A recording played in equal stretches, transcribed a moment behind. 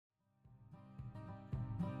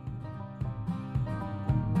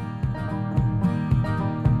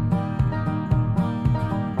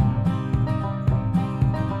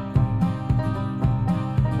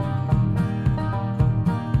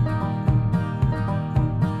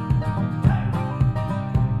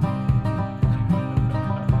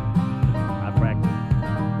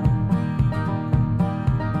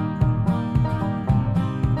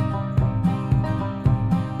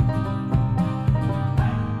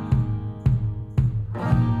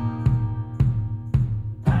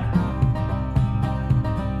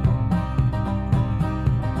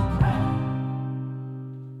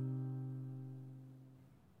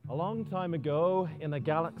long time ago, in a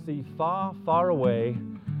galaxy far, far away,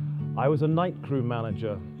 I was a night crew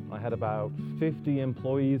manager. I had about 50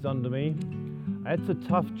 employees under me. It's a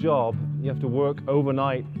tough job. You have to work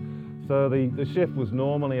overnight. So the shift was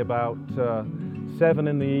normally about 7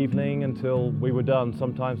 in the evening until we were done.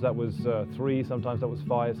 Sometimes that was 3, sometimes that was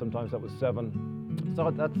 5, sometimes that was 7. So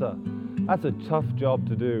that's a tough job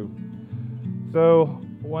to do. So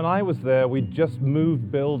when I was there, we just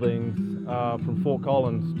moved buildings from Fort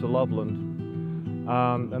Collins to Loveland.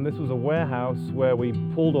 And this was a warehouse where we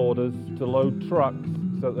pulled orders to load trucks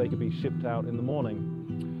so that they could be shipped out in the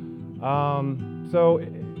morning. So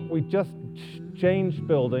we just changed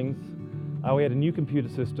buildings. We had a new computer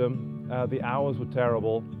system. The hours were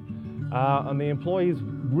terrible. And the employees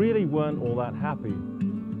really weren't all that happy.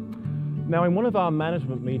 Now, in one of our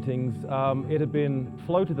management meetings, it had been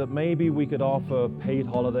floated that maybe we could offer paid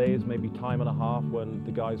holidays, maybe time and a half when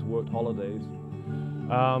the guys worked holidays.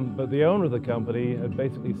 But the owner of the company had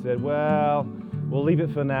basically said, well, we'll leave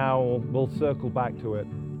it for now, we'll circle back to it.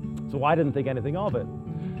 So I didn't think anything of it.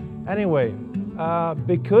 Anyway,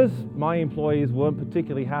 because my employees weren't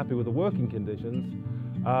particularly happy with the working conditions,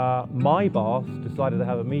 my boss decided to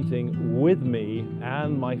have a meeting with me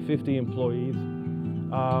and my 50 employees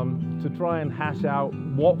to try and hash out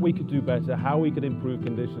what we could do better, how we could improve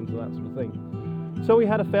conditions and that sort of thing. So we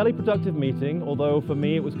had a fairly productive meeting, although for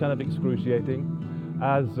me it was kind of excruciating,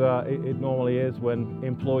 as it normally is when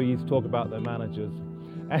employees talk about their managers.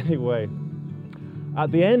 Anyway,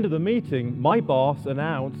 at the end of the meeting, my boss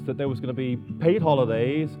announced that there was going to be paid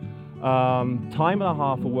holidays, time and a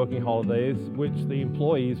half for working holidays, which the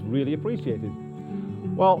employees really appreciated.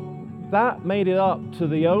 Well, that made it up to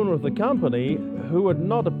the owner of the company, who had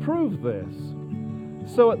not approved this.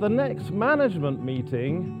 So at the next management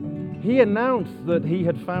meeting, he announced that he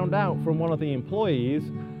had found out from one of the employees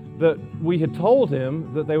that we had told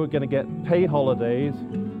him that they were going to get paid holidays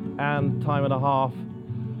and time and a half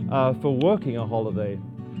for working a holiday.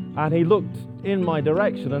 And he looked in my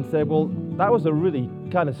direction and said, well, that was a really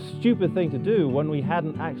kind of stupid thing to do when we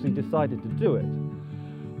hadn't actually decided to do it.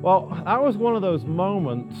 Well, that was one of those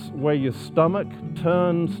moments where your stomach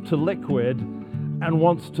turns to liquid and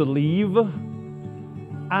wants to leave.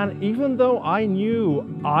 And even though I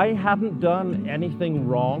knew I hadn't done anything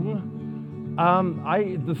wrong,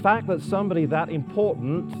 the fact that somebody that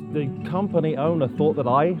important, the company owner, thought that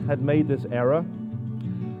I had made this error,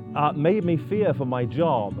 made me fear for my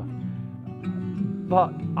job.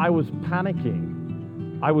 But I was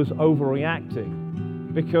panicking. I was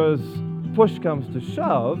overreacting because push comes to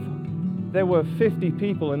shove, there were 50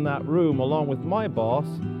 people in that room along with my boss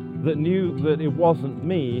that knew that it wasn't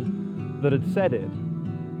me that had said it.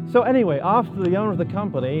 So anyway, after the owner of the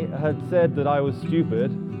company had said that I was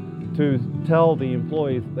stupid to tell the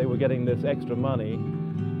employees that they were getting this extra money,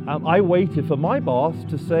 I waited for my boss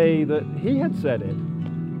to say that he had said it.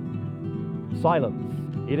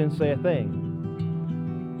 Silence. He didn't say a thing.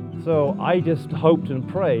 So I just hoped and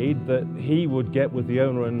prayed that he would get with the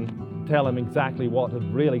owner and tell him exactly what had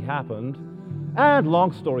really happened. And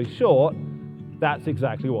long story short, that's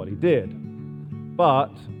exactly what he did.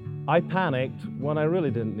 But I panicked when I really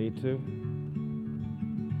didn't need to.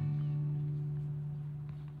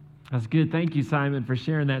 That's good. Thank you, Simon, for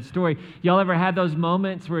sharing that story. Y'all ever had those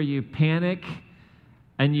moments where you panic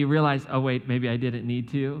and you realize, oh, wait, maybe I didn't need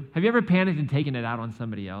to? Have you ever panicked and taken it out on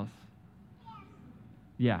somebody else?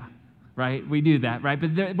 Yeah, right? We do that, right?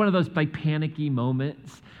 But one of those like panicky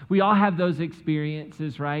moments. We all have those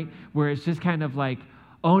experiences, right? Where it's just kind of like,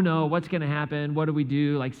 oh no, what's going to happen? What do we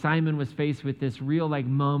do? Like Simon was faced with this real like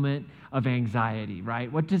moment of anxiety,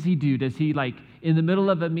 right? What does he do? Does he like in the middle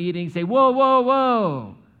of a meeting say, whoa, whoa,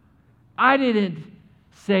 whoa, I didn't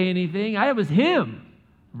say anything. It was him,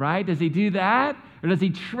 right? Does he do that? Or does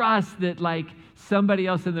he trust that like somebody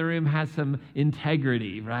else in the room has some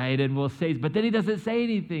integrity, right? And will say, but then he doesn't say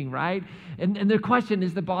anything, right? And the question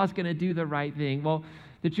is the boss going to do the right thing? Well,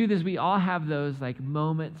 the truth is we all have those like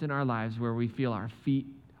moments in our lives where we feel our feet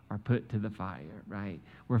are put to the fire, right?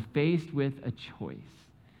 We're faced with a choice,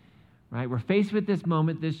 right? We're faced with this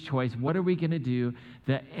moment, this choice. What are we going to do?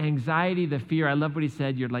 The anxiety, the fear, I love what he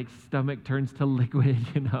said, your like stomach turns to liquid,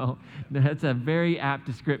 you know? That's a very apt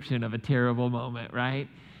description of a terrible moment, right?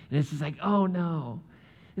 And it's just like, oh no.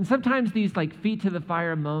 And sometimes these like feet to the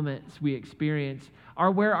fire moments we experience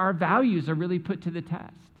are where our values are really put to the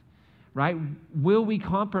test. Right? Will we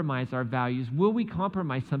compromise our values? Will we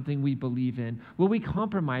compromise something we believe in? Will we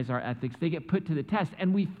compromise our ethics? They get put to the test.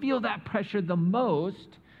 And we feel that pressure the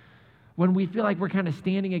most when we feel like we're kind of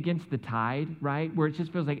standing against the tide, right? Where it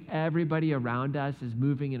just feels like everybody around us is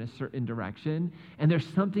moving in a certain direction. And there's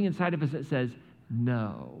something inside of us that says,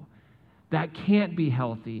 no, That can't be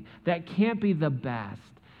healthy. That can't be the best.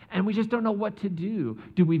 And we just don't know what to do.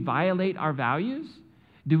 Do we violate our values?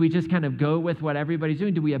 Do we just kind of go with what everybody's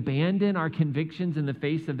doing? Do we abandon our convictions in the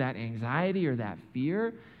face of that anxiety or that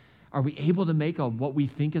fear? Are we able to make what we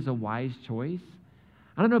think is a wise choice?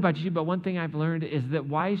 I don't know about you, but one thing I've learned is that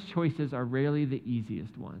wise choices are rarely the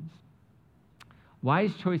easiest ones.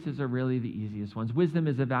 Wise choices are really the easiest ones. Wisdom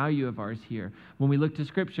is a value of ours here. When we look to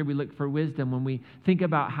Scripture, we look for wisdom. When we think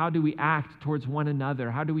about how do we act towards one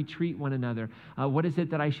another, how do we treat one another, what is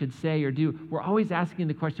it that I should say or do, we're always asking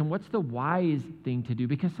the question, what's the wise thing to do?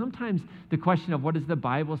 Because sometimes the question of what does the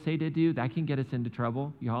Bible say to do, that can get us into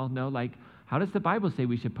trouble. You all know, like, how does the Bible say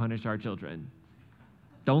we should punish our children?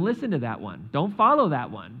 Don't listen to that one. Don't follow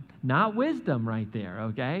that one. Not wisdom right there,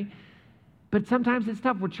 okay? But sometimes it's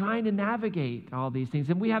tough. We're trying to navigate all these things.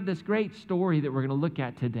 And we have this great story that we're going to look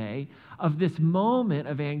at today of this moment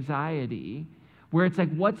of anxiety where it's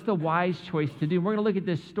like, what's the wise choice to do? We're going to look at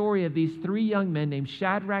this story of these three young men named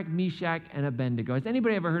Shadrach, Meshach, and Abednego. Has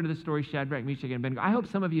anybody ever heard of the story Shadrach, Meshach, and Abednego? I hope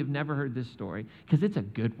some of you have never heard this story because it's a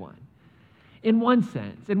good one. In one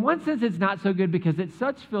sense, it's not so good because it's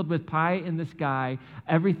such filled with pie in the sky.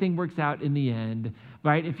 Everything works out in the end,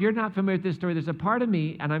 right? If you're not familiar with this story, there's a part of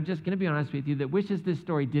me, and I'm just going to be honest with you, that wishes this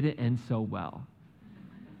story didn't end so well.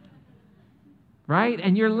 Right?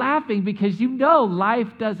 And you're laughing because you know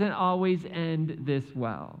life doesn't always end this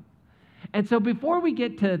well. And so before we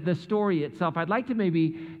get to the story itself, I'd like to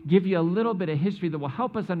maybe give you a little bit of history that will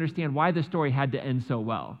help us understand why the story had to end so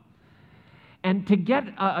well. And to get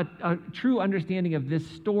a true understanding of this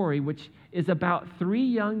story, which is about three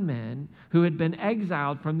young men who had been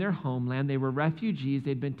exiled from their homeland. They were refugees.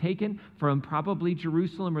 They'd been taken from probably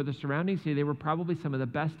Jerusalem or the surrounding city. They were probably some of the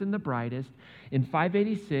best and the brightest. In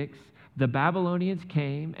 586, the Babylonians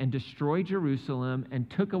came and destroyed Jerusalem and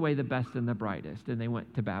took away the best and the brightest, and they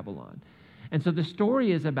went to Babylon. And so this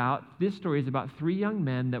story is about three young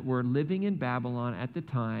men that were living in Babylon at the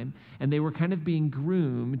time, and they were kind of being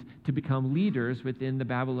groomed to become leaders within the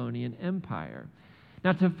Babylonian Empire.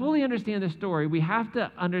 Now, to fully understand the story, we have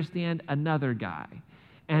to understand another guy.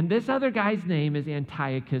 And this other guy's name is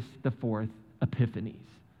Antiochus IV Epiphanes.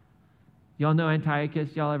 Y'all know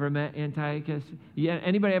Antiochus? Y'all ever met Antiochus? Yeah,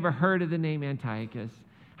 anybody ever heard of the name Antiochus?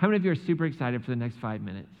 How many of you are super excited for the next 5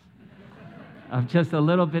 minutes? Of just a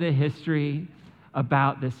little bit of history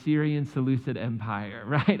about the Syrian Seleucid Empire,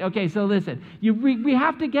 right? Okay, so listen, we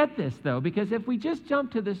have to get this, though, because if we just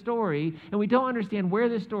jump to the story and we don't understand where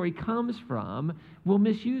the story comes from, we'll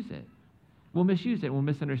misuse it. We'll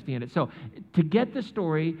misunderstand it. So to get the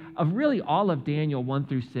story of really all of Daniel 1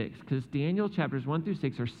 through 6, because Daniel chapters 1 through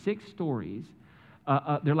 6 are 6 stories.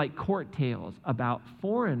 They're like court tales about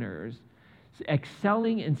foreigners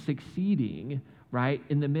excelling and succeeding, right,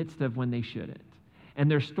 in the midst of when they shouldn't.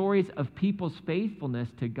 And they're stories of people's faithfulness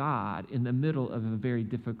to God in the middle of a very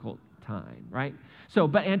difficult time, right? So,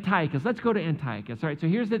 but Antiochus, let's go to Antiochus. All right, so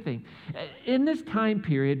here's the thing. In this time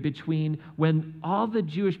period between when all the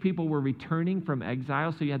Jewish people were returning from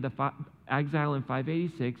exile, so you had the exile in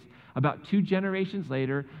 586, about 2 generations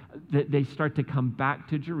later, they start to come back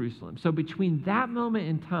to Jerusalem. So between that moment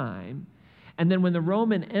in time and then when the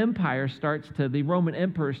Roman emperors start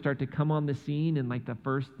to come on the scene in like the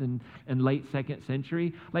 1st and late 2nd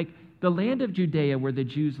century, like the land of Judea where the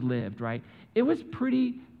Jews lived, right? It was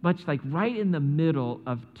pretty much like right in the middle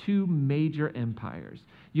of 2 major empires.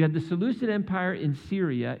 You had the Seleucid Empire in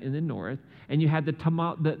Syria in the north, and you had the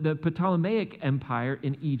Ptolemaic Empire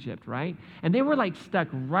in Egypt, right? And they were like stuck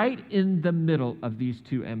right in the middle of these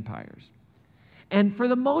 2 empires. And for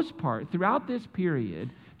the most part, throughout this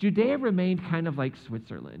period, Judea remained kind of like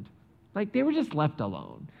Switzerland. Like they were just left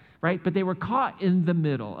alone, right? But they were caught in the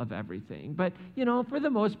middle of everything. But, for the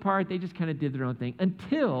most part, they just kind of did their own thing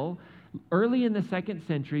until early in the 2nd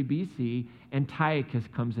century BC, Antiochus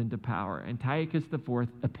comes into power. Antiochus IV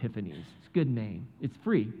Epiphanes. It's a good name. It's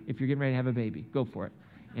free if you're getting ready to have a baby. Go for it.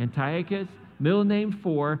 Antiochus, middle name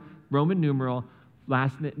 4, Roman numeral,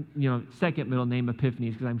 second middle name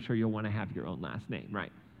Epiphanes, because I'm sure you'll want to have your own last name,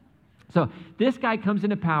 right? So this guy comes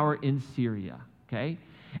into power in Syria, okay?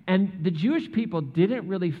 And the Jewish people didn't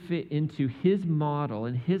really fit into his model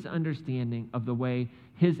and his understanding of the way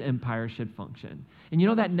his empire should function.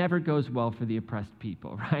 And that never goes well for the oppressed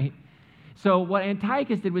people, right? So what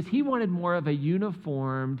Antiochus did was he wanted more of a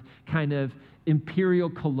uniformed kind of imperial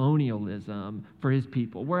colonialism for his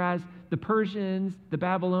people. Whereas the Persians, the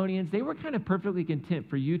Babylonians, they were kind of perfectly content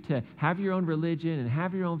for you to have your own religion and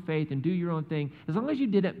have your own faith and do your own thing, as long as you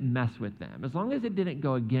didn't mess with them, as long as it didn't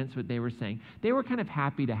go against what they were saying. They were kind of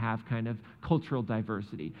happy to have kind of cultural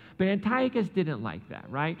diversity. But Antiochus didn't like that,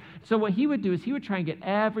 right? So what he would do is he would try and get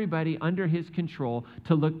everybody under his control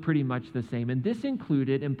to look pretty much the same. And this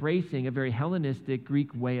included embracing a very Hellenistic Greek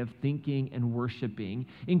way of thinking and worshiping,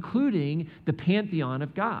 including the pantheon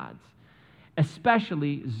of gods,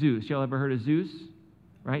 especially Zeus. Y'all ever heard of Zeus?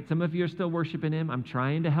 Right? Some of you are still worshiping him. I'm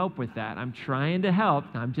trying to help with that. I'm trying to help.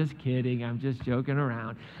 I'm just kidding. I'm just joking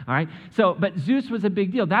around. All right? So, but Zeus was a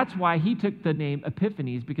big deal. That's why he took the name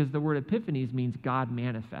Epiphanes, because the word Epiphanes means God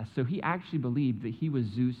manifest. So he actually believed that he was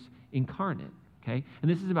Zeus incarnate. Okay?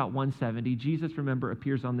 And this is about 170. Jesus, remember,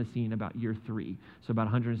 appears on the scene about year 3, so about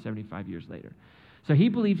 175 years later. So he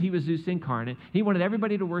believed he was Zeus incarnate. He wanted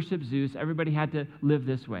everybody to worship Zeus. Everybody had to live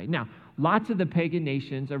this way. Now, lots of the pagan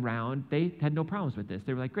nations around, they had no problems with this.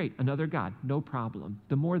 They were like, great, another god, no problem.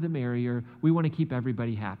 The more the merrier. We want to keep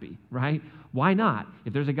everybody happy, right? Why not?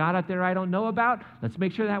 If there's a god out there I don't know about, let's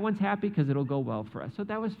make sure that one's happy because it'll go well for us. So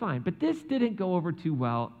that was fine. But this didn't go over too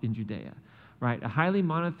well in Judea, right? A highly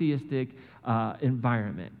monotheistic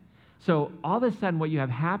environment. So all of a sudden what you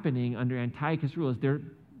have happening under Antiochus' rule is there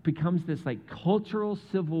becomes this like cultural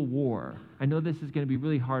civil war. I know this is going to be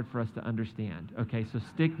really hard for us to understand, okay? So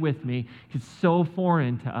stick with me. It's so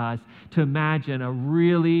foreign to us to imagine a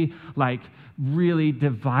really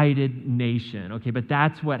divided nation, okay? But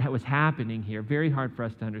that's what was happening here. Very hard for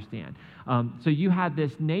us to understand. So you had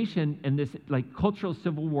this nation and this like cultural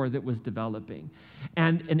civil war that was developing.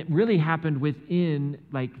 And it really happened within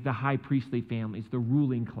like the high priestly families, the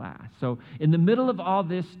ruling class. So in the middle of all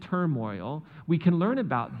this turmoil, we can learn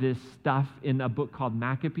about this stuff in a book called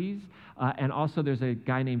Maccabees. And also there's a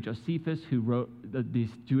guy named Josephus who wrote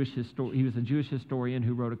these Jewish he was a Jewish historian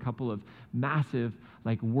who wrote a couple of massive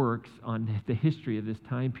like works on the history of this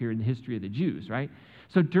time period and the history of the Jews, right?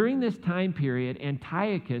 So during this time period,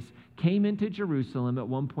 Antiochus came into Jerusalem at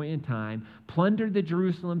one point in time, plundered the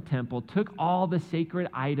Jerusalem temple, took all the sacred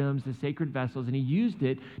items, the sacred vessels, and he used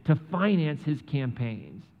it to finance his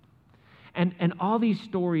campaigns. And all these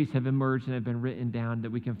stories have emerged and have been written down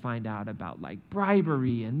that we can find out about, like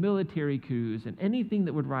bribery and military coups and anything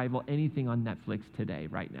that would rival anything on Netflix today,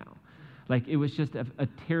 right now. Like, it was just a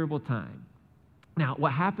terrible time. Now,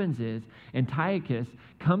 what happens is Antiochus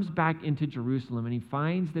comes back into Jerusalem and he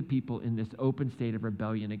finds the people in this open state of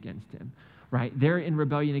rebellion against him, right? They're in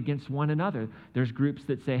rebellion against one another. There's groups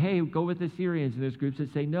that say, hey, go with the Syrians, and there's groups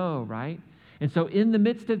that say no, right? And so in the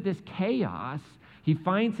midst of this chaos, he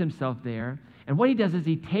finds himself there, and what he does is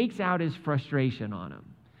he takes out his frustration on him.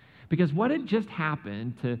 Because what had just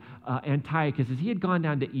happened to Antiochus is he had gone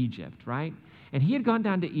down to Egypt, right? And he had gone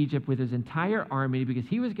down to Egypt with his entire army because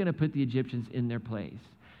he was going to put the Egyptians in their place.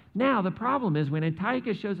 Now, the problem is when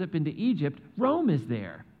Antiochus shows up into Egypt, Rome is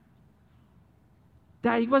there.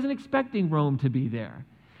 He wasn't expecting Rome to be there.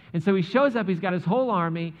 And so he shows up, he's got his whole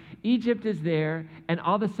army, Egypt is there, and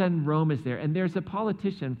all of a sudden Rome is there. And there's a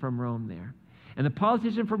politician from Rome there. And the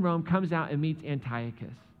politician from Rome comes out and meets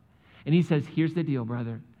Antiochus. And he says, here's the deal,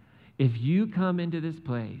 brother. If you come into this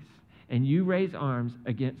place and you raise arms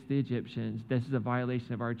against the Egyptians, this is a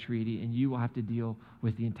violation of our treaty, and you will have to deal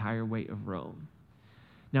with the entire weight of Rome.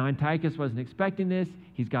 Now, Antiochus wasn't expecting this.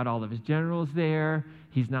 He's got all of his generals there.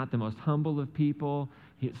 He's not the most humble of people.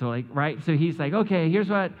 So he's like, okay, here's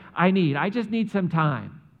what I need. I just need some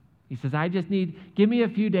time. He says, give me a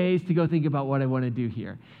few days to go think about what I want to do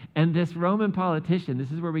here. And this Roman politician,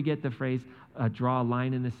 this is where we get the phrase, draw a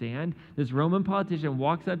line in the sand. This Roman politician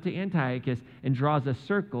walks up to Antiochus and draws a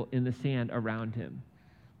circle in the sand around him.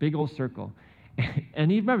 Big old circle. And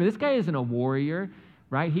remember, this guy isn't a warrior,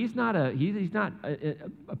 right? He's not a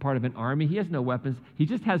part of an army. He has no weapons. He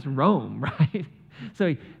just has Rome, right? So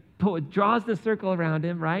he draws the circle around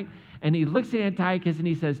him, right? And he looks at Antiochus and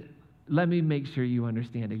he says, let me make sure you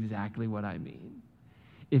understand exactly what I mean.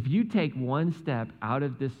 If you take one step out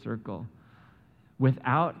of this circle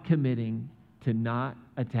without committing to not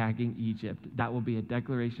attacking Egypt, that will be a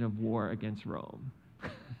declaration of war against Rome.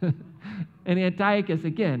 And Antiochus,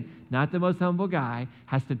 again, not the most humble guy,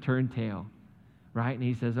 has to turn tail, right? And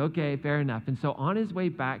he says, okay, fair enough. And so on his way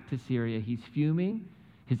back to Syria, he's fuming.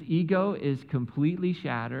 His ego is completely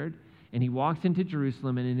shattered, and he walks into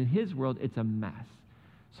Jerusalem, and in his world, it's a mess.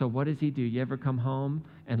 So what does he do? You ever come home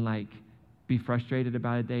and be frustrated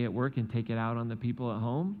about a day at work and take it out on the people at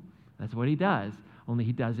home? That's what he does. only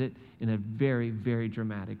he does it in a very, very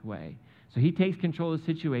dramatic way. So he takes control of the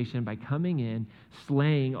situation by coming in,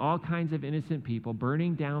 slaying all kinds of innocent people,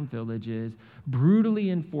 burning down villages,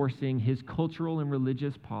 brutally enforcing his cultural and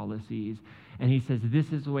religious policies. And he says,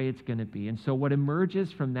 this is the way it's going to be. And so what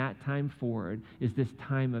emerges from that time forward is this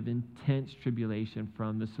time of intense tribulation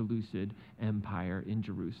from the Seleucid Empire in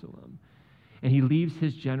Jerusalem. And he leaves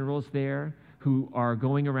his generals there who are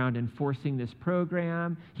going around enforcing this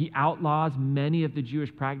program. He outlaws many of the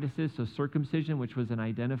Jewish practices. So circumcision, which was an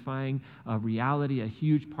identifying reality, a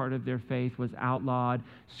huge part of their faith, was outlawed.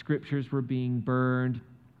 Scriptures were being burned.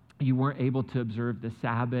 You weren't able to observe the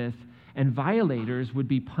Sabbath. And violators would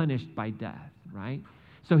be punished by death, right?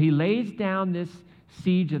 So he lays down this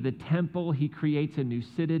siege of the temple. He creates a new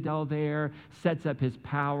citadel there, sets up his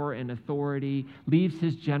power and authority, leaves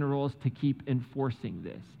his generals to keep enforcing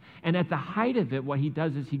this. And at the height of it, what he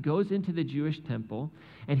does is he goes into the Jewish temple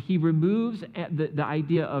and he removes the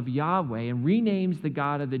idea of Yahweh and renames the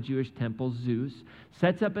God of the Jewish temple Zeus,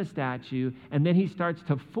 sets up a statue, and then he starts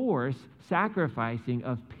to force sacrificing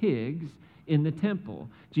of pigs in the temple.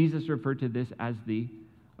 Jesus referred to this as the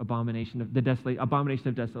abomination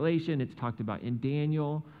of desolation. It's talked about in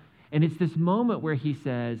Daniel. And it's this moment where he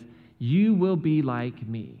says, you will be like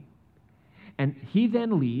me. And he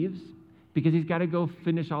then leaves because he's got to go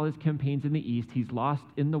finish all his campaigns in the east. He's lost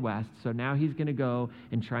in the west, so now he's going to go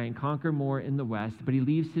and try and conquer more in the west, but he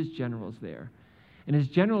leaves his generals there. And his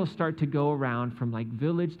generals start to go around from like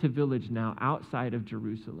village to village now outside of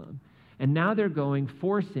Jerusalem. And now they're going,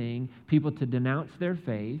 forcing people to denounce their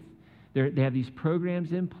faith. They have these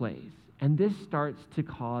programs in place, and this starts to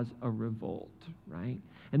cause a revolt, right?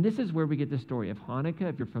 And this is where we get the story of Hanukkah.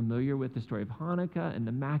 If you're familiar with the story of Hanukkah and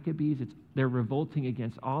the Maccabees, they're revolting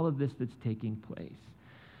against all of this that's taking place,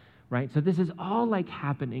 right? So this is all like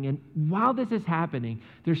happening. And while this is happening,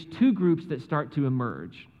 there's two groups that start to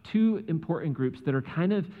emerge, two important groups that are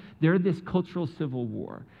they're this cultural civil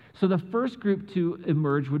war. So the first group to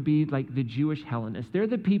emerge would be like the Jewish Hellenists. They're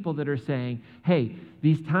the people that are saying, hey,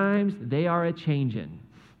 these times, they are a-changin',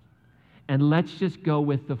 and let's just go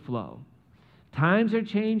with the flow. Times are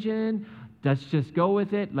changing. Let's just go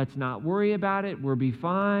with it. Let's not worry about it. We'll be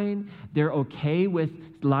fine. They're okay with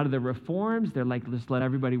a lot of the reforms. They're like, let's let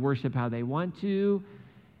everybody worship how they want to.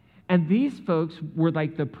 And these folks were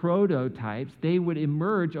like the prototypes. They would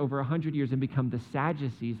emerge over 100 years and become the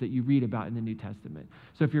Sadducees that you read about in the New Testament.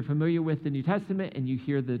 So if you're familiar with the New Testament and you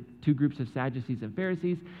hear the two groups of Sadducees and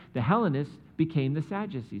Pharisees, the Hellenists became the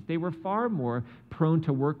Sadducees. They were far more prone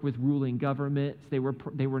to work with ruling governments. They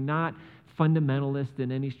were not fundamentalist in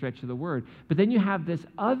any stretch of the word. But then you have this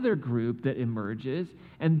other group that emerges,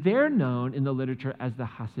 and they're known in the literature as the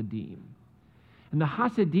Hasidim. And the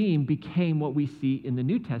Hasidim became what we see in the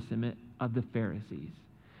New Testament of the Pharisees,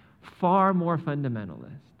 far more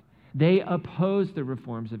fundamentalist. They opposed the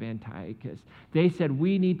reforms of Antiochus. They said,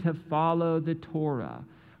 we need to follow the Torah,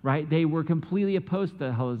 right? They were completely opposed to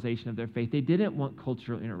the Hellenization of their faith. They didn't want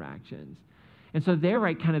cultural interactions. And so they're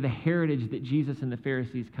right, kind of the heritage that Jesus and the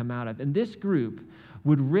Pharisees come out of. And this group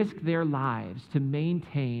would risk their lives to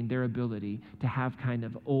maintain their ability to have kind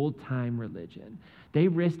of old-time religion. They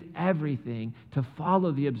risked everything to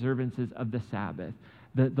follow the observances of the Sabbath,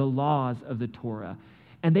 the laws of the Torah.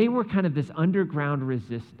 And they were kind of this underground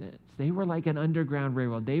resistance. They were like an underground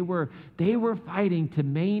railroad. They were fighting to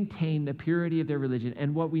maintain the purity of their religion.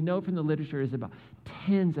 And what we know from the literature is about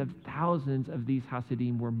tens of thousands of these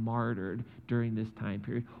Hasidim were martyred during this time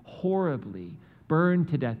period, horribly, burned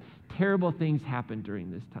to death. Terrible things happened during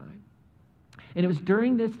this time. And it was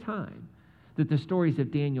during this time that the stories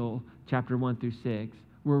of Daniel chapter 1 through 6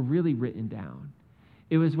 were really written down.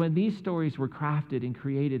 It was when these stories were crafted and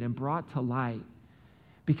created and brought to light,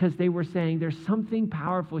 because they were saying there's something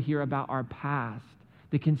powerful here about our past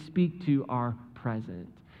that can speak to our present.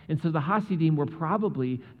 And so the Hasidim were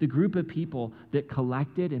probably the group of people that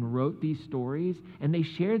collected and wrote these stories, and they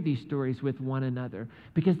shared these stories with one another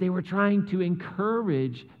because they were trying to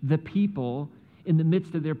encourage the people in the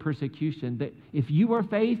midst of their persecution that if you are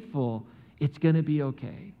faithful, it's going to be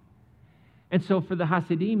okay. And so for the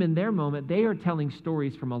Hasidim in their moment, they are telling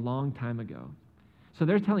stories from a long time ago. So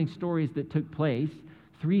they're telling stories that took place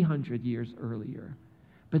 300 years earlier.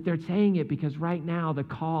 But they're saying it because right now the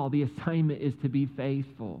call, the assignment is to be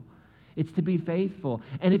faithful. It's to be faithful.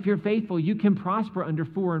 And if you're faithful, you can prosper under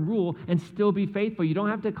foreign rule and still be faithful. You don't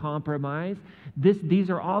have to compromise. These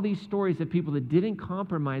are all these stories of people that didn't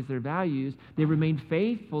compromise their values. They remained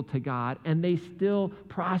faithful to God, and they still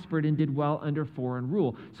prospered and did well under foreign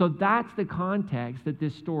rule. So that's the context that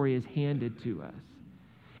this story is handed to us.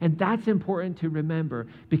 And that's important to remember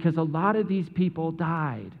because a lot of these people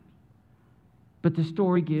died. But the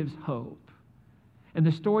story gives hope. And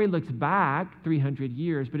the story looks back 300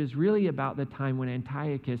 years, but it's really about the time when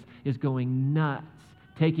Antiochus is going nuts,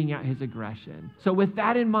 taking out his aggression. So with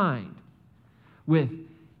that in mind, with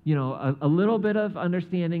a little bit of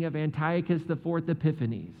understanding of Antiochus IV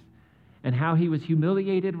Epiphanes and how he was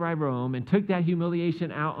humiliated by Rome and took that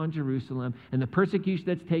humiliation out on Jerusalem and the persecution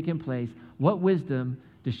that's taken place, what wisdom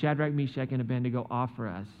does Shadrach, Meshach, and Abednego offer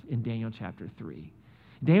us in Daniel chapter 3?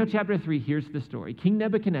 Daniel chapter 3, here's the story. King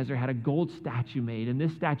Nebuchadnezzar had a gold statue made, and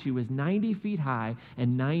this statue was 90 feet high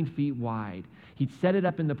and 9 feet wide. He'd set it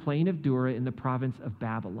up in the plain of Dura in the province of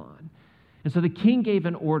Babylon. And so the king gave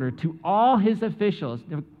an order to all his officials.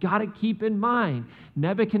 Now, got to keep in mind,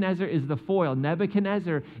 Nebuchadnezzar is the foil.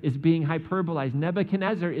 Nebuchadnezzar is being hyperbolized.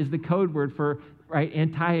 Nebuchadnezzar is the code word for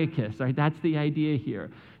Antiochus. Right? That's the idea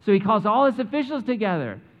here. So he calls all his officials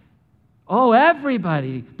together. Oh,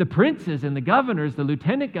 everybody, the princes and the governors, the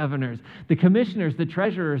lieutenant governors, the commissioners, the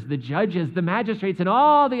treasurers, the judges, the magistrates, and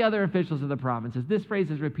all the other officials of the provinces. This phrase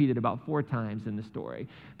is repeated about 4 times in the story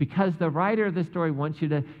because the writer of the story wants you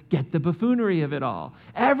to get the buffoonery of it all.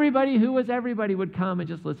 Everybody who was everybody would come and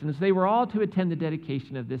just listen. And so they were all to attend the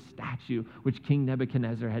dedication of this statue which King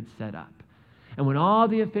Nebuchadnezzar had set up. And when all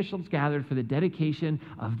the officials gathered for the dedication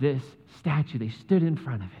of this statue, they stood in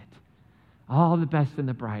front of it, all the best and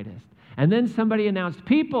the brightest. And then somebody announced,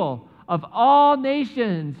 people of all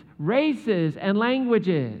nations, races, and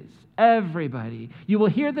languages, everybody, you will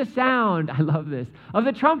hear the sound, I love this, of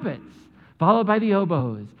the trumpets, followed by the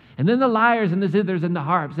oboes, and then the lyres and the zithers and the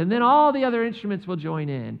harps, and then all the other instruments will join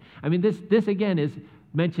in. I mean, this again is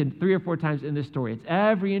mentioned 3 or 4 times in this story. It's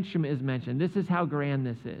every instrument is mentioned. This is how grand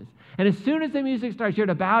this is. And as soon as the music starts, you're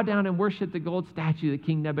to bow down and worship the gold statue that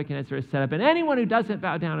King Nebuchadnezzar has set up. And anyone who doesn't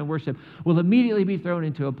bow down and worship will immediately be thrown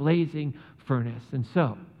into a blazing furnace. And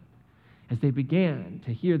so, as they began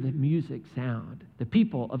to hear the music sound, the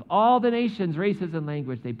people of all the nations, races, and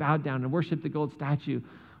language, they bowed down and worshiped the gold statue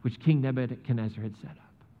which King Nebuchadnezzar had set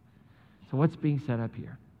up. So what's being set up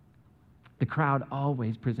here? The crowd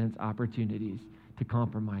always presents opportunities to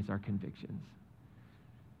compromise our convictions.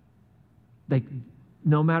 Like,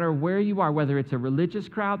 no matter where you are, whether it's a religious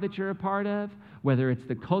crowd that you're a part of, whether it's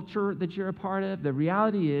the culture that you're a part of, the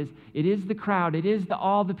reality is, it is the crowd, it is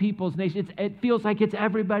all the people's nation. It feels like it's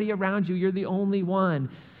everybody around you. You're the only one.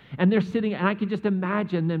 And they're sitting, and I can just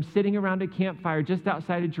imagine them sitting around a campfire just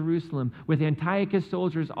outside of Jerusalem with Antiochus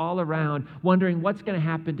soldiers all around, wondering what's going to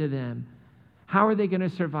happen to them. How are they going to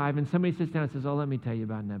survive? And somebody sits down and says, oh, let me tell you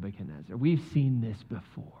about Nebuchadnezzar. We've seen this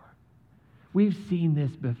before. We've seen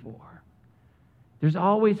this before. There's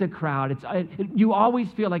always a crowd. You always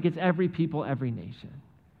feel like it's every people, every nation.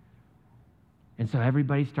 And so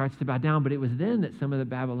everybody starts to bow down. But it was then that some of the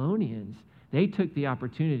Babylonians, they took the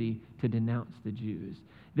opportunity to denounce the Jews.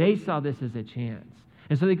 They saw this as a chance.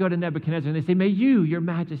 And so they go to Nebuchadnezzar and they say, may you, your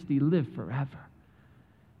majesty, live forever.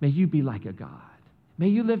 May you be like a god. May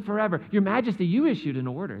you live forever. Your majesty, you issued an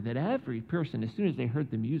order that every person, as soon as they heard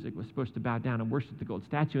the music, was supposed to bow down and worship the gold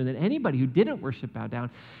statue, and that anybody who didn't worship, bow down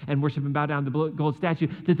and worship and bow down the gold statue,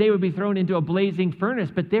 that they would be thrown into a blazing furnace.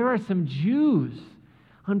 But there are some Jews,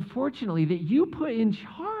 unfortunately, that you put in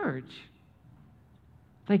charge.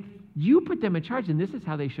 Like, you put them in charge, and this is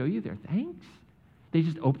how they show you their thanks. They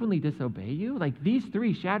just openly disobey you. Like these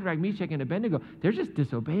 3, Shadrach, Meshach, and Abednego, they're just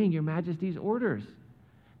disobeying your majesty's orders.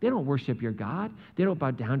 They don't worship your God. They don't bow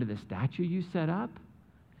down to the statue you set up.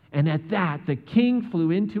 And at that, the king flew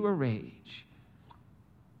into a rage.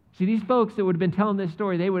 See, these folks that would have been telling this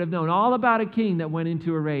story, they would have known all about a king that went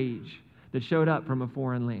into a rage, that showed up from a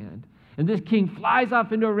foreign land. And this king flies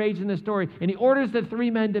off into a rage in the story, and he orders the 3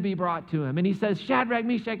 men to be brought to him. And he says, Shadrach,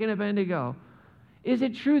 Meshach, and Abednego, is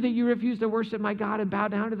it true that you refuse to worship my God and bow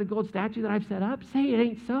down to the gold statue that I've set up? Say it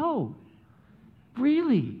ain't so.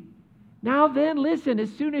 Really? Now then, listen,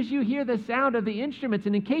 as soon as you hear the sound of the instruments,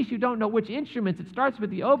 and in case you don't know which instruments, it starts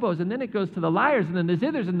with the oboes, and then it goes to the lyres, and then the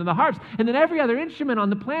zithers, and then the harps, and then every other instrument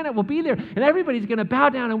on the planet will be there, and everybody's going to bow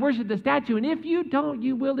down and worship the statue, and if you don't,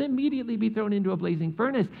 you will immediately be thrown into a blazing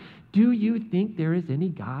furnace. Do you think there is any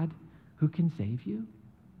God who can save you?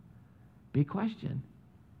 Big question.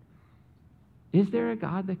 Is there a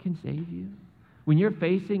God that can save you? When you're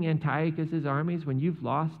facing Antiochus' armies, when you've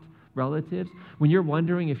lost relatives, when you're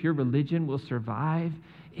wondering if your religion will survive,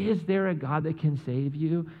 is there a God that can save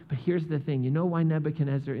you? But here's the thing. You know why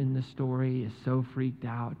Nebuchadnezzar in the story is so freaked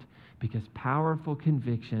out? Because powerful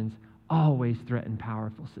convictions always threaten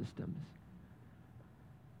powerful systems.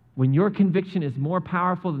 When your conviction is more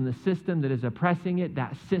powerful than the system that is oppressing it,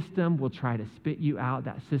 that system will try to spit you out.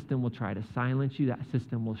 That system will try to silence you. That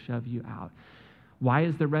system will shove you out. Why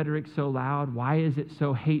is the rhetoric so loud? Why is it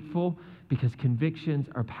so hateful? Because convictions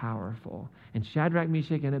are powerful. And Shadrach,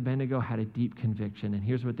 Meshach, and Abednego had a deep conviction. And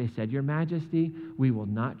here's what they said: Your Majesty, we will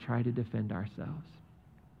not try to defend ourselves.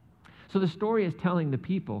 So the story is telling the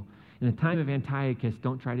people, in the time of Antiochus,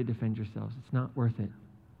 don't try to defend yourselves. It's not worth it.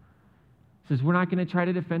 It says, we're not going to try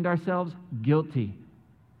to defend ourselves. Guilty.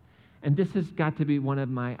 And this has got to be one of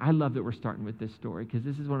I love that we're starting with this story, because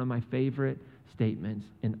this is one of my favorite statements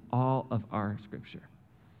in all of our scripture,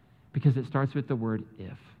 because it starts with the word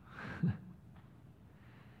if.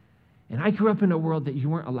 And I grew up in a world that you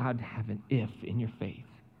weren't allowed to have an if in your faith.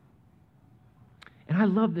 And I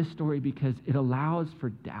love this story because it allows for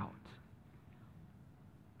doubt.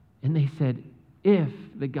 And they said, if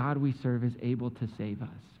the God we serve is able to save us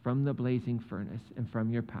from the blazing furnace and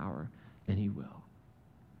from your power, then he will.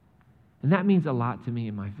 And that means a lot to me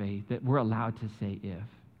in my faith, that we're allowed to say if.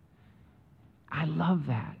 I love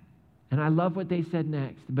that. And I love what they said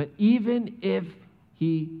next. But even if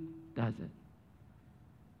he doesn't,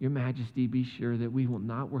 Your Majesty, be sure that we will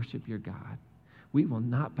not worship your God. We will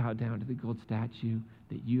not bow down to the gold statue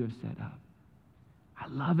that you have set up. I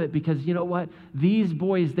love it because you know what? These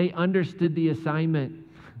boys, they understood the assignment.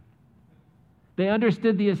 They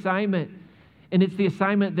understood the assignment. And it's the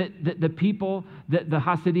assignment that the people, that the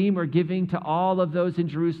Hasidim are giving to all of those in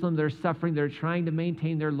Jerusalem that are suffering. They're trying to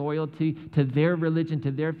maintain their loyalty to their religion,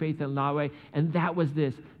 to their faith in Yahweh. And that was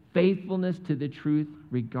this: faithfulness to the truth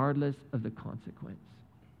regardless of the consequence.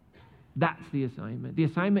 That's the assignment. The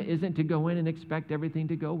assignment isn't to go in and expect everything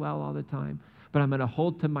to go well all the time. But I'm going to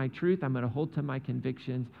hold to my truth. I'm going to hold to my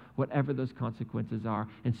convictions, whatever those consequences are.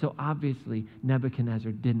 And so obviously,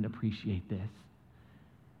 Nebuchadnezzar didn't appreciate this.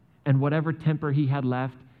 And whatever temper he had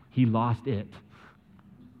left, he lost it.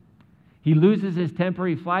 He loses his temper.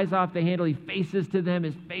 He flies off the handle. He faces to them,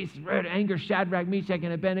 his face red, anger, Shadrach, Meshach,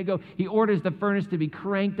 and Abednego. He orders the furnace to be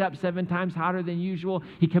cranked up 7 times hotter than usual.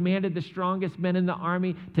 He commanded the strongest men in the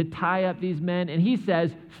army to tie up these men. And he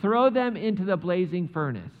says, throw them into the blazing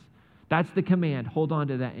furnace. That's the command. Hold on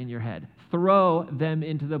to that in your head. Throw them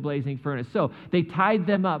into the blazing furnace. So they tied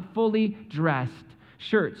them up fully dressed,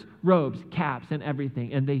 shirts, robes, caps, and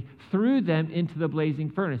everything. And they threw them into the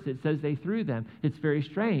blazing furnace. It says they threw them. It's very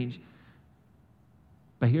strange.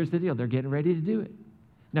 But here's the deal. They're getting ready to do it.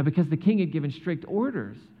 Now, because the king had given strict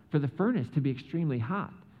orders for the furnace to be extremely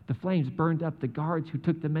hot, the flames burned up the guards who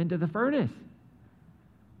took the men to the furnace.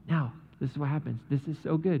 Now, this is what happens. This is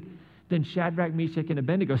so good. Then Shadrach, Meshach, and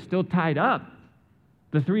Abednego, still tied up.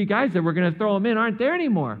 The 3 guys that were going to throw them in aren't there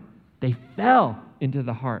anymore. They fell into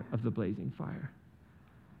the heart of the blazing fire.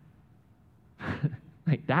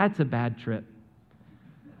 Like, that's a bad trip.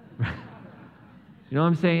 You know what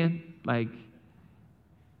I'm saying?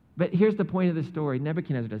 But here's the point of the story.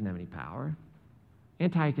 Nebuchadnezzar doesn't have any power.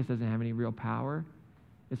 Antiochus doesn't have any real power.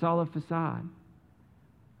 It's all a facade.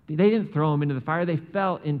 They didn't throw them into the fire. They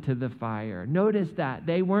fell into the fire. Notice that.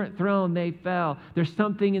 They weren't thrown. They fell. There's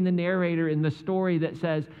something in the narrator in the story that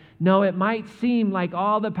says, no, it might seem like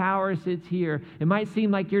all the power sits here. It might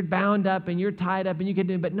seem like you're bound up and you're tied up and you can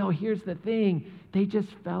do it. But no, here's the thing. They just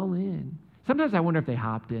fell in. Sometimes I wonder if they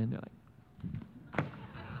hopped in. They're like,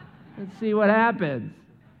 let's see what happens.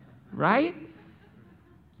 Right?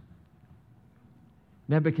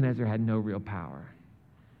 Nebuchadnezzar had no real power.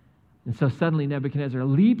 And so suddenly Nebuchadnezzar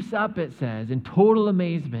leaps up, it says, in total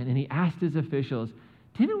amazement, and he asked his officials,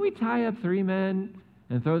 didn't we tie up 3 men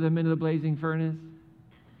and throw them into the blazing furnace?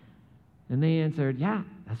 And they answered, yeah,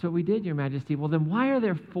 that's what we did, Your Majesty. Well, then why are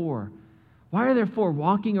there 4? Why are there 4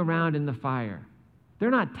 walking around in the fire? They're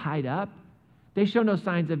not tied up. They show no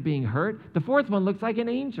signs of being hurt. The 4th one looks like an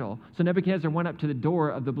angel. So Nebuchadnezzar went up to the door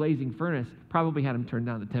of the blazing furnace, probably had him turn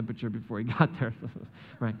down the temperature before he got there.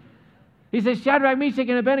 Right. He says, Shadrach, Meshach,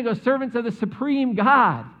 and Abednego, servants of the supreme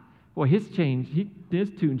God. Boy, his tune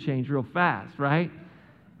changed real fast, right?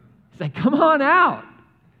 He's like, come on out.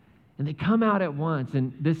 And they come out at once,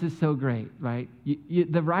 and this is so great, right?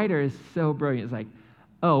 The writer is so brilliant. It's like,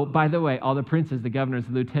 oh, by the way, all the princes, the governors,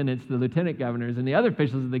 the lieutenants, the lieutenant governors, and the other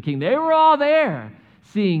officials of the king, they were all there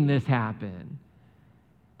seeing this happen.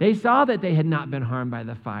 They saw that they had not been harmed by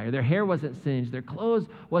the fire. Their hair wasn't singed. Their clothes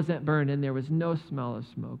wasn't burned, and there was no smell of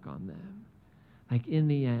smoke on them. Like, in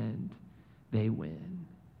the end, they win.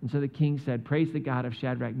 And so the king said, praise the God of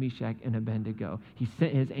Shadrach, Meshach, and Abednego. He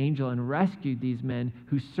sent his angel and rescued these men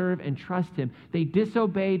who serve and trust him. They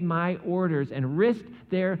disobeyed my orders and risked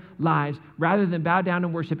their lives rather than bow down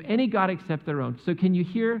and worship any god except their own. So can you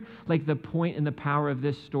hear the point and the power of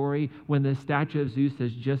this story when the statue of Zeus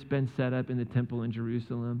has just been set up in the temple in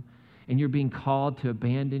Jerusalem and you're being called to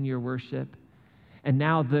abandon your worship? And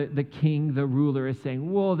now the king, the ruler, is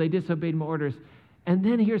saying, whoa, they disobeyed my orders. And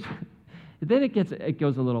then then it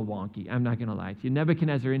goes a little wonky. I'm not going to lie to you.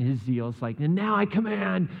 Nebuchadnezzar in his zeal is like, and now I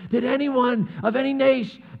command that anyone of any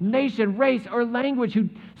nation, race, or language who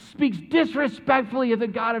speaks disrespectfully of the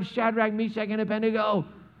God of Shadrach, Meshach, and Abednego,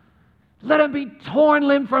 let him be torn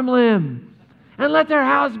limb from limb, and let their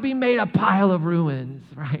house be made a pile of ruins,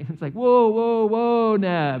 right? It's like, whoa, whoa, whoa,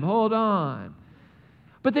 Neb, hold on.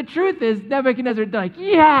 But the truth is, Nebuchadnezzar like,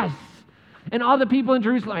 yes! And all the people in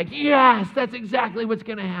Jerusalem like, yes, that's exactly what's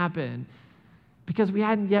going to happen. Because we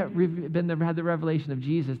hadn't yet had the revelation of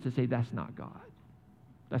Jesus to say, that's not God.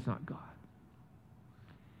 That's not God.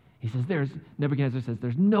 He says, Nebuchadnezzar says,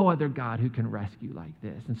 there's no other God who can rescue like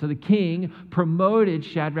this. And so the king promoted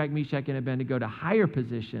Shadrach, Meshach, and Abednego to higher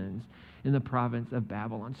positions in the province of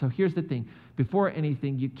Babylon. So here's the thing. Before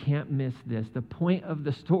anything, you can't miss this. The point of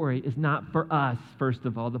the story is not for us, first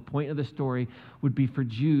of all. The point of the story would be for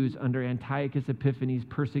Jews under Antiochus Epiphanes'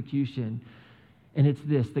 persecution. And it's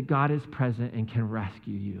this, that God is present and can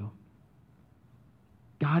rescue you.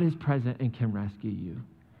 God is present and can rescue you.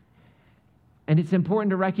 And it's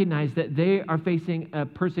important to recognize that they are facing a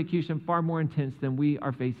persecution far more intense than we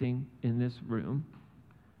are facing in this room.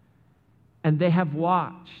 And they have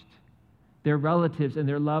watched their relatives and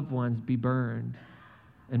their loved ones be burned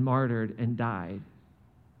and martyred and died.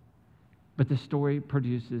 But the story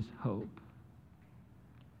produces hope.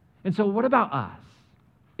 And so what about us?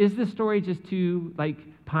 Is the story just too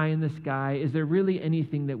pie in the sky? Is there really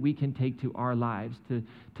anything that we can take to our lives, to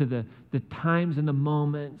the times and the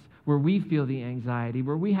moments where we feel the anxiety,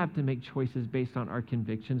 where we have to make choices based on our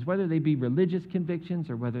convictions, whether they be religious convictions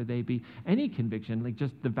or whether they be any conviction, like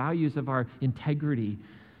just the values of our integrity,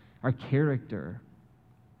 our character?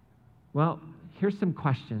 Well, here's some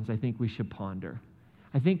questions I think we should ponder.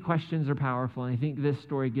 I think questions are powerful, and I think this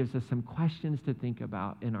story gives us some questions to think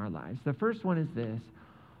about in our lives. The first one is this: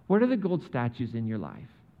 what are the gold statues in your life?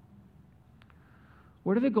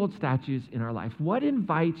 What are the gold statues in our life? What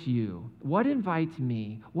invites you? What invites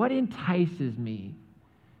me? What entices me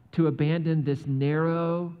to abandon this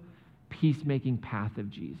narrow, peacemaking path of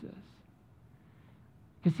Jesus?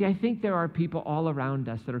 Because, see, I think there are people all around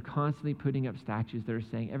us that are constantly putting up statues that are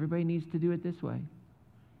saying, everybody needs to do it this way.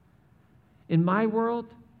 In my world,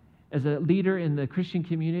 as a leader in the Christian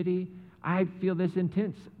community, I feel this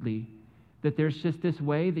intensely, that there's just this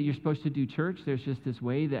way that you're supposed to do church. There's just this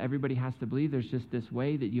way that everybody has to believe. There's just this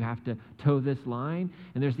way that you have to toe this line.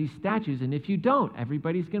 And there's these statues. And if you don't,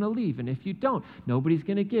 everybody's going to leave. And if you don't, nobody's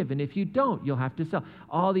going to give. And if you don't, you'll have to sell.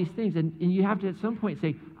 All these things. And you have to at some point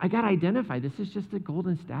say, I got to identify. This is just a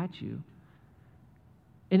golden statue.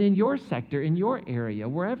 And in your sector, in your area,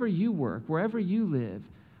 wherever you work, wherever you live,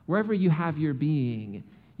 wherever you have your being,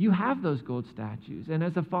 you have those gold statues. And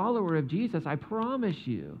as a follower of Jesus, I promise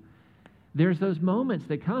you, there's those moments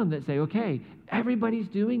that come that say, okay, everybody's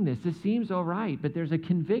doing this. This seems all right. But there's a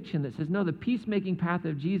conviction that says, no, the peacemaking path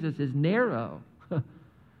of Jesus is narrow.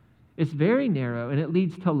 It's very narrow, and it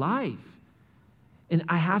leads to life. And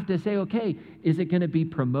I have to say, okay, is it going to be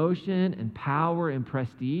promotion and power and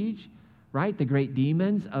prestige, right? The great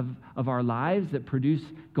demons of our lives that produce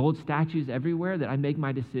gold statues everywhere that I make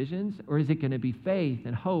my decisions? Or is it going to be faith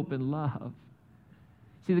and hope and love?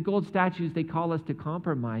 See, the gold statues, they call us to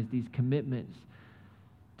compromise these commitments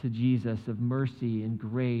to Jesus of mercy and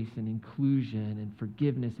grace and inclusion and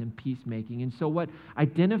forgiveness and peacemaking. And so what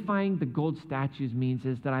identifying the gold statues means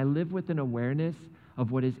is that I live with an awareness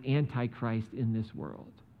of what is antichrist in this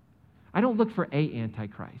world. I don't look for a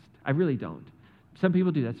antichrist. I really don't. Some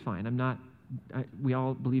people do, that's fine. We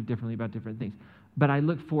all believe differently about different things. But I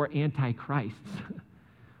look for antichrists.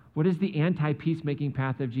 What is the anti-peacemaking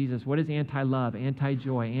path of Jesus? What is anti-love,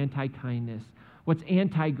 anti-joy, anti-kindness? What's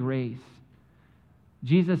anti-grace?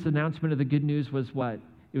 Jesus' announcement of the good news was what?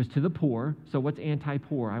 It was to the poor. So what's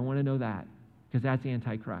anti-poor? I want to know that, because that's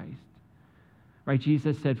anti-Christ. Right?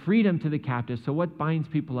 Jesus said freedom to the captives. So what binds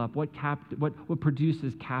people up? What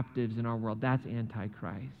produces captives in our world? That's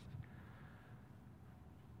anti-Christ.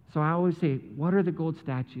 So I always say, what are the gold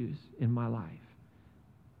statues in my life?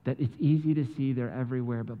 That it's easy to see, they're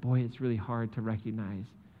everywhere, but boy, it's really hard to recognize.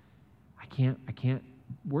 I can't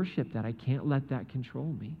worship that. I can't let that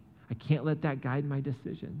control me. I can't let that guide my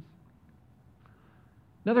decisions.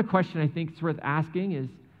 Another question I think is worth asking is,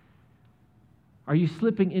 are you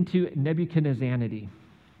slipping into Nebuchadnezzarity?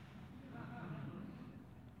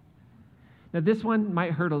 Now, this one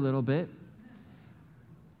might hurt a little bit,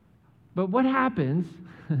 but what happens?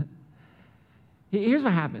 Here's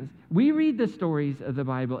what happens. We read the stories of the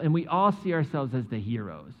Bible, and we all see ourselves as the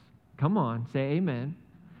heroes. Come on, say amen.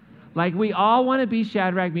 Like we all want to be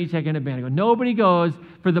Shadrach, Meshach, and Abednego. Nobody goes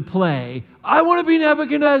for the play, I want to be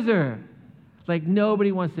Nebuchadnezzar. Like,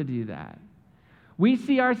 nobody wants to do that. We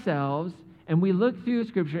see ourselves, and we look through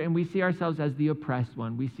Scripture, and we see ourselves as the oppressed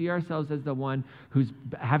one. We see ourselves as the one who's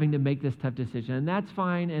having to make this tough decision. And that's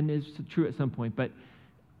fine and is true at some point. But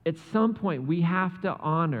at some point, we have to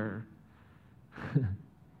honor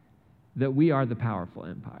that we are the powerful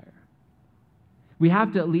empire. We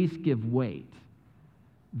have to at least give weight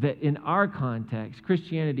that in our context,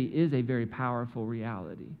 Christianity is a very powerful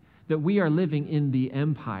reality, that we are living in the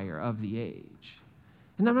empire of the age.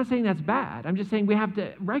 And I'm not saying that's bad. I'm just saying we have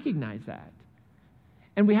to recognize that.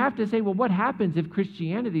 And we have to say, well, what happens if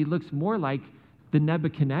Christianity looks more like the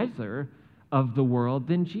Nebuchadnezzar of the world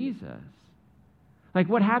than Jesus? Like,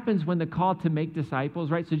 what happens when the call to make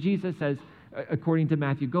disciples, right? So Jesus says, according to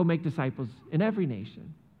Matthew, go make disciples in every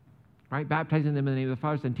nation, right? Baptizing them in the name of the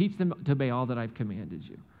Father, and teach them to obey all that I've commanded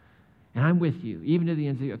you. And I'm with you, even to the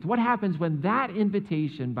ends of the earth. What happens when that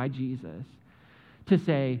invitation by Jesus to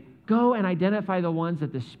say, go and identify the ones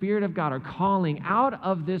that the Spirit of God are calling out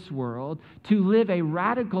of this world to live a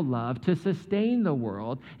radical love, to sustain the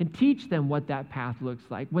world, and teach them what that path looks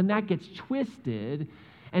like, when that gets twisted,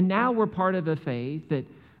 and now we're part of a faith that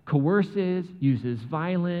coerces, uses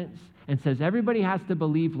violence, and says everybody has to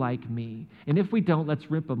believe like me. And if we don't, let's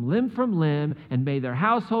rip them limb from limb, and may their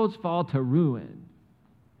households fall to ruin.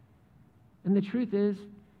 And the truth is,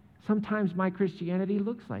 sometimes my Christianity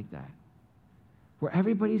looks like that, where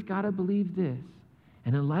everybody's got to believe this.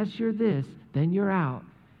 And unless you're this, then you're out.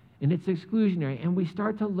 And it's exclusionary. And we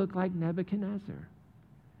start to look like Nebuchadnezzar.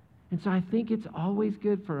 And so I think it's always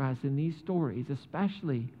good for us in these stories,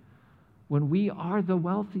 especially when we are the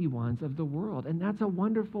wealthy ones of the world. And that's a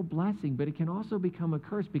wonderful blessing, but it can also become a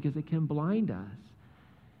curse because it can blind us.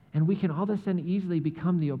 And we can all of a sudden easily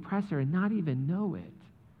become the oppressor and not even know it.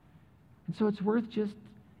 And so it's worth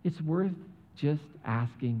just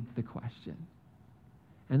asking the question.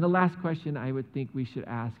 And the last question I would think we should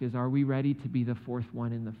ask is, are we ready to be the fourth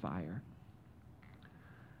one in the fire?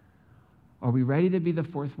 Are we ready to be the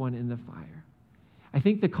fourth one in the fire? I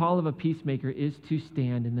think the call of a peacemaker is to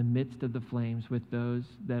stand in the midst of the flames with those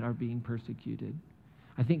that are being persecuted.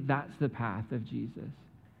 I think that's the path of Jesus.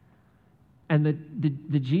 And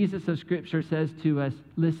the Jesus of Scripture says to us,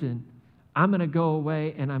 listen, I'm going to go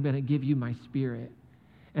away and I'm going to give you my Spirit.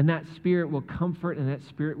 And that Spirit will comfort and that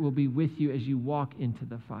Spirit will be with you as you walk into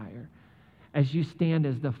the fire, as you stand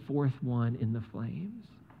as the fourth one in the flames.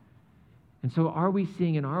 And so are we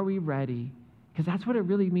seeing and are we ready? Because that's what it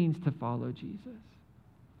really means to follow Jesus.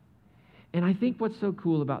 And I think what's so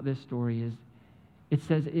cool about this story is it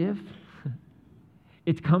says if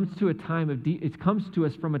it comes to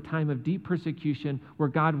us from a time of deep persecution where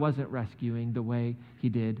God wasn't rescuing the way he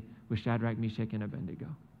did with Shadrach, Meshach, and Abednego.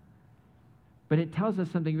 But it tells us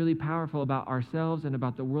something really powerful about ourselves and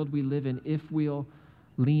about the world we live in if we'll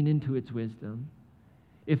lean into its wisdom,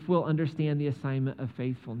 if we'll understand the assignment of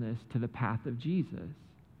faithfulness to the path of Jesus.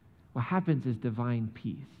 What happens is divine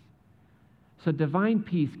peace. So divine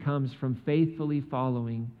peace comes from faithfully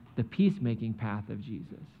following the peacemaking path of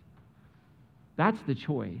Jesus. That's the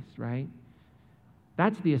choice, right?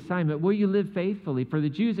 That's the assignment. Will you live faithfully? For the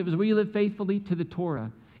Jews, it was, will you live faithfully to the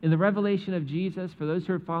Torah? In the revelation of Jesus, for those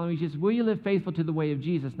who are following Jesus, will you live faithful to the way of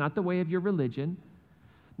Jesus, not the way of your religion,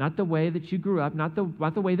 not the way that you grew up, not the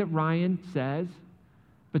way that Ryan says,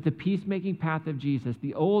 but the peacemaking path of Jesus,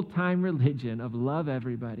 the old-time religion of love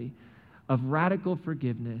everybody, of radical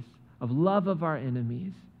forgiveness, of love of our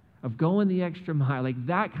enemies, of going the extra mile, like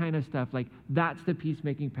that kind of stuff, like that's the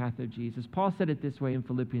peacemaking path of Jesus. Paul said it this way in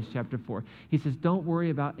Philippians chapter 4. He says, don't worry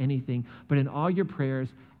about anything, but in all your prayers,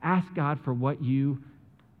 ask God for what you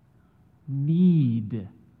need.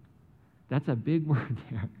 That's a big word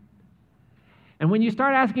there. And when you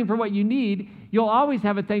start asking for what you need, you'll always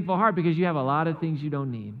have a thankful heart because you have a lot of things you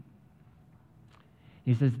don't need.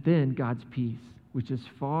 He says, then God's peace, which is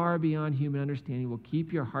far beyond human understanding, will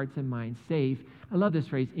keep your hearts and minds safe. I love this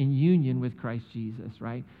phrase, in union with Christ Jesus,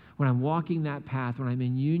 right? When I'm walking that path, when I'm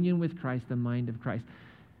in union with Christ, the mind of Christ.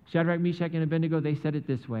 Shadrach, Meshach, and Abednego, they said it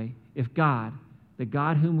this way: if God, the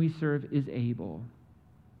God whom we serve, is able,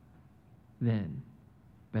 then,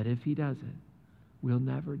 but if he doesn't, we'll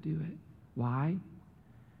never do it. Why?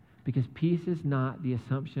 Because peace is not the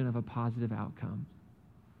assumption of a positive outcome.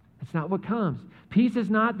 It's not what comes. Peace is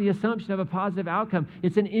not the assumption of a positive outcome.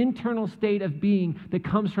 It's an internal state of being that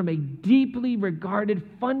comes from a deeply regarded,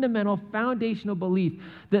 fundamental, foundational belief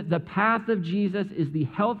that the path of Jesus is the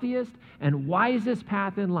healthiest and wisest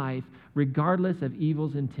path in life, regardless of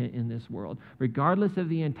evil's intent in this world, regardless of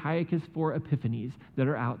the Antiochus 4 epiphanies that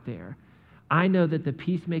are out there. I know that the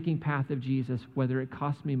peacemaking path of Jesus, whether it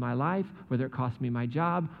costs me my life, whether it costs me my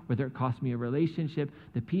job, whether it costs me a relationship,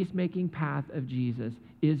 the peacemaking path of Jesus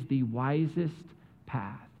is the wisest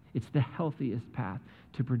path. It's the healthiest path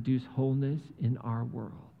to produce wholeness in our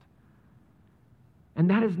world. And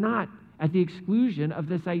that is not at the exclusion of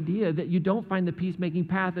this idea that you don't find the peacemaking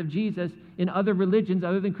path of Jesus in other religions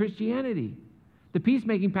other than Christianity. The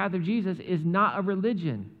peacemaking path of Jesus is not a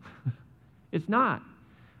religion. It's not.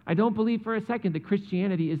 I don't believe for a second that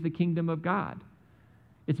Christianity is the kingdom of God.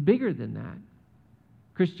 It's bigger than that.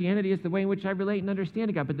 Christianity is the way in which I relate and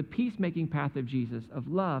understand God, but the peacemaking path of Jesus, of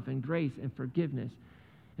love and grace and forgiveness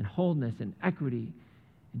and wholeness and equity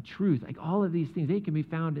and truth, like all of these things, they can be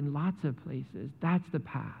found in lots of places. That's the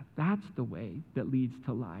path. That's the way that leads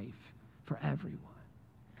to life for everyone.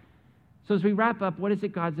 So as we wrap up, what is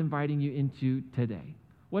it God's inviting you into today?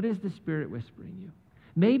 What is the Spirit whispering you?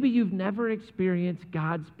 Maybe you've never experienced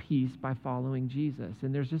God's peace by following Jesus,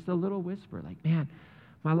 and there's just a little whisper like, man,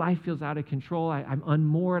 my life feels out of control. I'm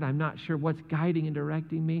unmoored. I'm not sure what's guiding and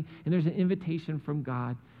directing me. And there's an invitation from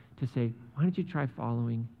God to say, why don't you try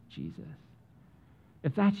following Jesus?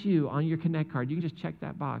 If that's you, on your Connect card, you can just check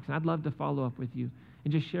that box. And I'd love to follow up with you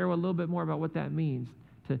and just share a little bit more about what that means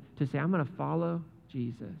to say, I'm going to follow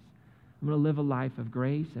Jesus. I'm going to live a life of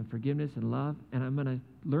grace and forgiveness and love, and I'm going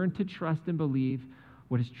to learn to trust and believe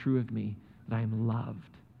what is true of me, that I am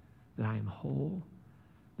loved, that I am whole,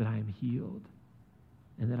 that I am healed,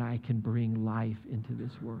 and that I can bring life into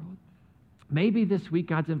this world. Maybe this week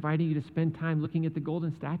God's inviting you to spend time looking at the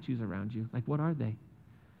golden statues around you. Like, what are they?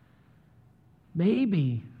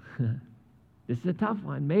 Maybe, this is a tough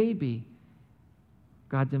one, maybe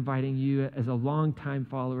God's inviting you as a longtime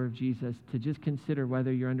follower of Jesus to just consider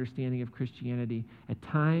whether your understanding of Christianity at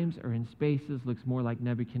times or in spaces looks more like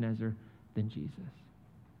Nebuchadnezzar than Jesus.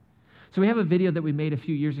 So we have a video that we made a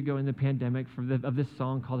few years ago in the pandemic of this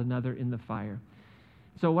song called Another in the Fire.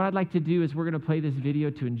 So what I'd like to do is we're going to play this video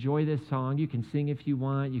to enjoy this song. You can sing if you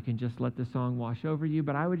want. You can just let the song wash over you.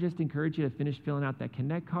 But I would just encourage you to finish filling out that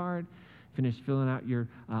Connect card, finish filling out your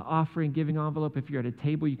offering, giving envelope. If you're at a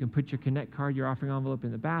table, you can put your Connect card, your offering envelope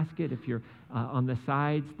in the basket. If you're on the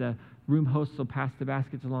sides, the room hosts will pass the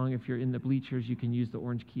baskets along. If you're in the bleachers, you can use the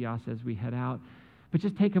orange kiosk as we head out. But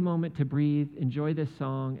just take a moment to breathe, enjoy this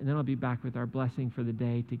song, and then I'll be back with our blessing for the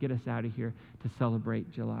day to get us out of here to celebrate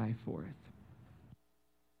July 4th.